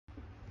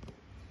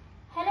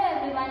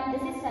everyone,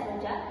 this is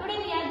Saroja. Today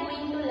we are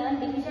going to learn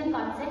division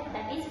concept,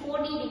 that is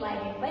 4D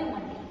divided by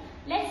 1D.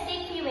 Let's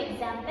take few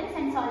examples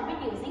and solve it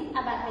using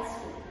Abacus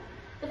tool.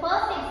 The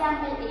first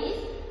example is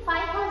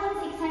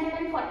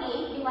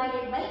 5648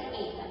 divided by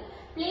 8.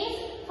 Place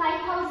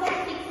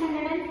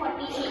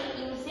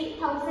 5648 using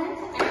thousands,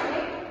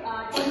 hundred,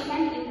 tens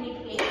and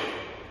unit place.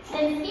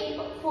 Then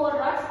skip 4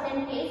 rows,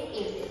 then place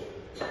 8.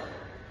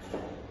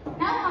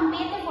 Now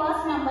compare the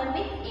first number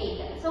with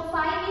 8. So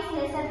 5 is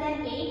lesser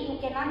than 8. You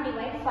cannot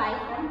divide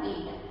 5 from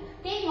 8.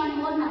 Take one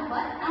more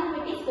number. Now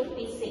it is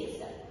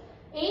 56.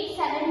 8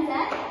 sevens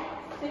are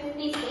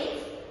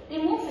 56.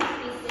 Remove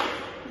 56.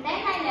 Then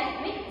I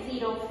left with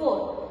 0,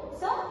 4.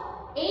 So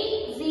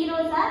 8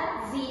 zeros are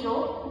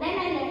 0. Then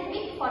I left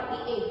with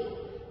 48.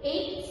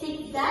 8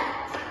 sixes are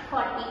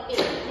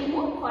 48.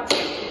 Remove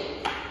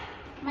 48.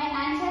 My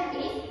answer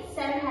is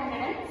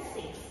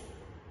 706.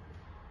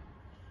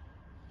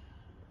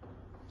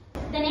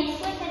 The next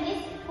question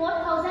is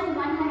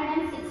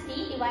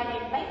 4160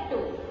 divided by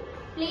 2.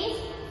 Place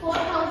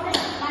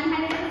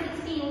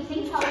 4160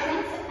 using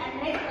thousands,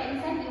 hundred,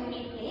 tens and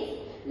unit place.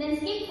 Then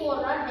skip 4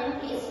 rows, then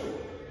place 2.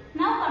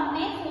 Now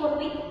compare 4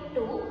 with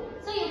 2.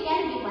 So you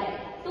can divide.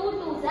 2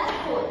 2s are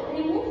 4.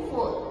 Remove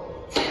 4.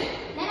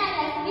 Then I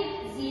left with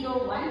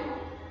 0, 1.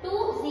 2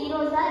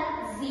 zeros are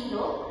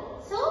 0.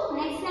 So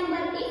next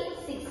number is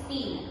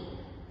 16.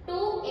 2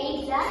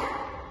 8s are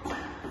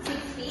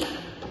 16.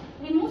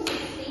 Remove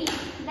 16.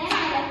 Then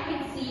I left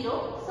with 0.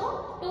 So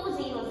 2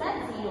 zeros are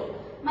 0.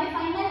 My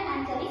final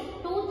answer is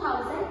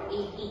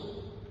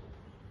 2080.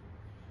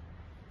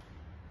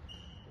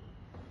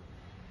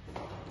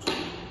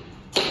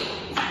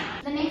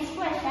 The next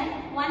question,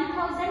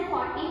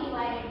 1040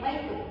 divided by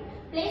 2.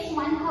 Place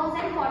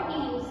 1040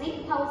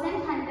 using 1000,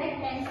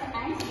 100, tens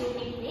and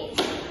unit place.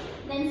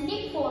 Then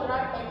skip 4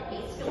 rows, then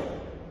place 2.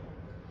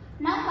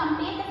 Now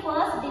compare the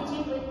first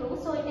digit with 2.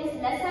 So it is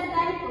lesser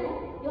than 2.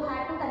 You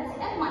have to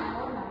consider one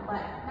more number.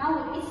 Now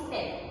it is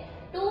 10.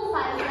 2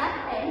 5s are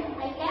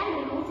 10. I can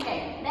remove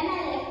 10. Then I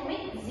left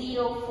with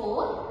 0,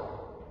 4.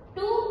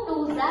 2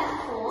 2s are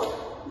 4.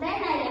 Then I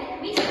left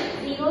with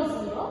 0,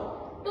 0.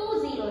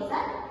 2 zeros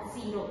are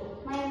 0.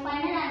 My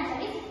final answer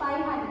is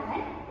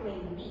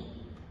 520.